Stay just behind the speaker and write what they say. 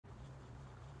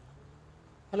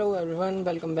Hello everyone,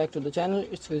 welcome back to the channel.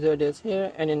 It's Wizards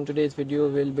here, and in today's video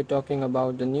we'll be talking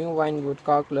about the new Vinewood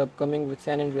car club coming with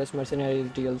San Andreas Mercenaries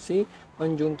DLC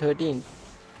on June 13th.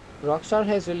 Rockstar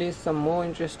has released some more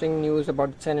interesting news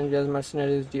about San Andreas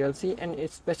Mercenaries DLC, and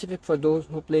it's specific for those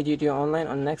who play GTA Online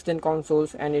on next-gen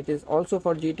consoles, and it is also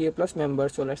for GTA Plus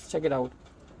members, so let's check it out.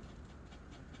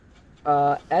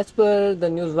 As per the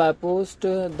Newswire post,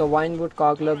 the Vinewood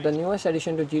Car Club, the newest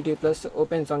addition to GTA Plus,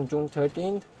 opens on June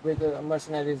 13th with the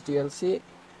Mercenaries DLC,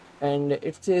 and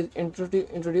it is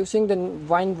introducing the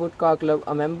Vinewood Car Club,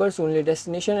 a members-only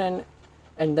destination,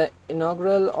 and the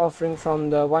inaugural offering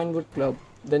from the Vinewood Club,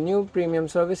 the new premium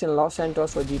service in Los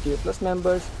Santos for GTA Plus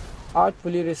members,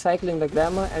 artfully recycling the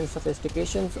glamour and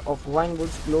sophistications of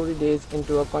Vinewood's glory days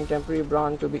into a contemporary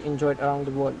brand to be enjoyed around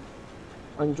the world.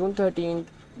 On June 13th,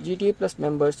 GTA Plus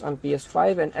members on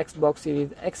PS5 and Xbox Series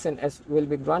X and S will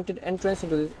be granted entrance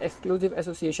into this exclusive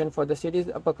association for the city's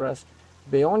upper crust.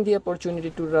 Beyond the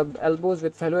opportunity to rub elbows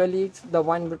with fellow elites, the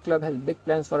Vinewood Club has big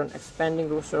plans for an expanding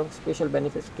roster of special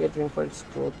benefits catering for its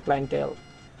growth clientele.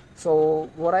 So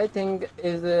what I think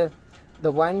is the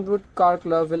Vinewood Car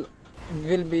Club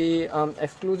will be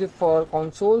exclusive for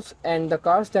consoles, and the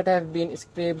cars that have been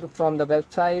scraped from the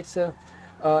websites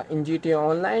in GTA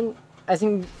Online, I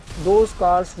think those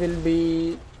cars will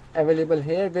be available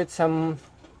here with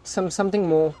something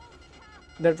more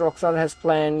that Rockstar has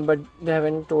planned, but they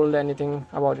haven't told anything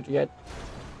about it yet.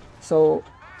 So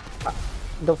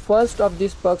the first of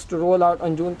these perks to roll out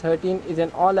on June 13 is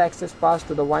an all-access pass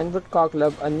to the Vinewood Car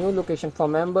Club, a new location for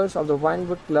members of the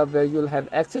Vinewood Club where you'll have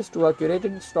access to a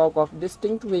curated stock of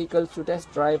distinct vehicles to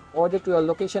test drive, order to your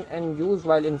location, and use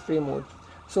while in free mode.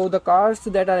 So the cars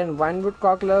that are in Vinewood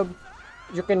Car Club,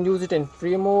 you can use it in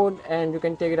free mode and you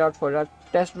can take it out for a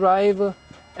test drive,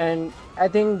 and I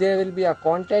think there will be a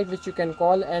contact which you can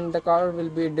call and the car will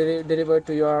be delivered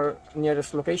to your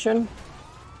nearest location.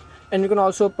 And you can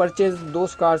also purchase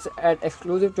those cars at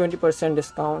exclusive 20%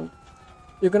 discount.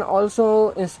 You can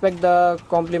also inspect the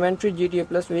complimentary GTA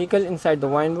Plus vehicle inside the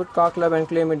Vinewood Car Club and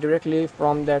claim it directly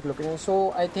from that location.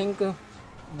 So I think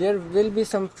there will be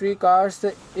some free cars.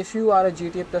 If you are a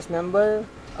GTA Plus member,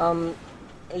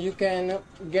 you can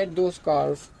get those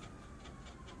cars.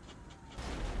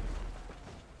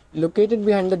 Located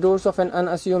behind the doors of an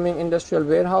unassuming industrial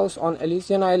warehouse on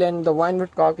Elysian Island, the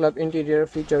Vinewood Car Club interior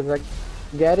features a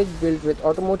garage built with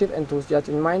automotive enthusiasts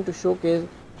in mind to showcase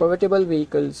convertible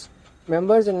vehicles.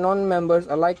 Members and non-members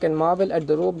alike can marvel at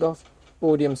the roped-off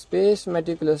podium space,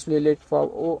 meticulously lit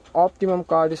for optimum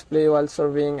car display while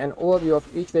surveying an overview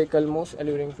of each vehicle's most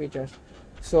alluring features.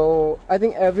 So I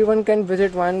think everyone can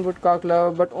visit Vinewood Car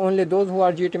Club, but only those who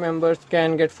are GT members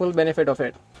can get full benefit of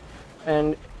it.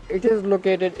 And it is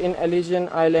located in Elysian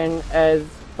Island as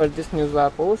per this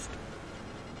newswire post.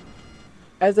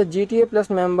 As a GTA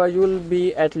Plus member, you will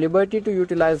be at liberty to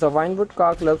utilize the Vinewood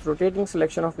Car Club's rotating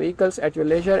selection of vehicles at your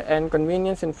leisure and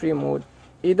convenience in free mode,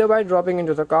 either by dropping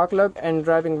into the car club and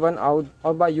driving one out,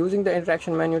 or by using the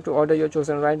interaction menu to order your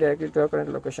chosen ride directly to your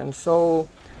current location. So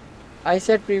I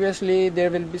said previously there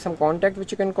will be some contact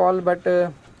which you can call, but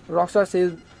Rockstar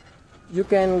says you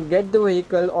can get the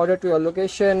vehicle ordered to your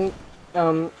location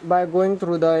by going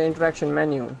through the interaction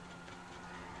menu.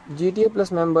 GTA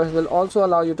Plus members will also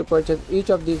allow you to purchase each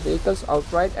of these vehicles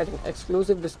outright at an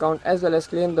exclusive discount, as well as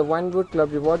claim the Vinewood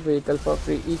Club reward vehicle for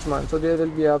free each month. So there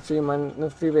will be a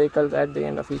free vehicles at the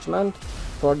end of each month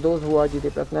for those who are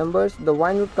GTA Plus members. The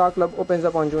Vinewood Car Club opens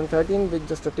up on June 13 with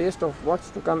just a taste of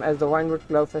what's to come, as the Vinewood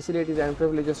Club facilities and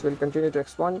privileges will continue to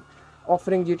expand,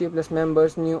 offering GTA Plus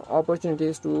members new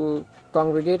opportunities to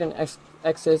congregate and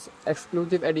access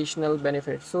exclusive additional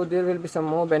benefits. So there will be some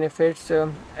more benefits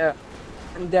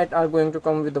that are going to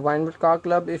come with the Vinewood Car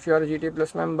Club if you are a GTA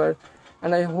Plus member,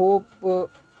 and I hope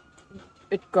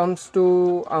it comes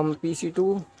to PC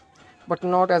too, but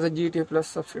not as a GTA Plus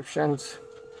subscriptions.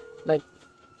 Like,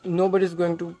 nobody's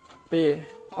going to pay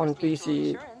on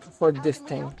PC for this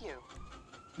thing.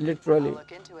 Literally,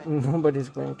 nobody's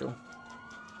going to.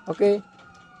 Okay,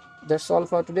 that's all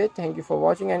for today. Thank you for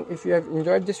watching, and if you have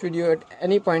enjoyed this video at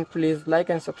any point, please like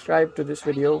and subscribe to this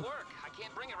video.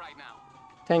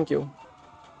 Thank you.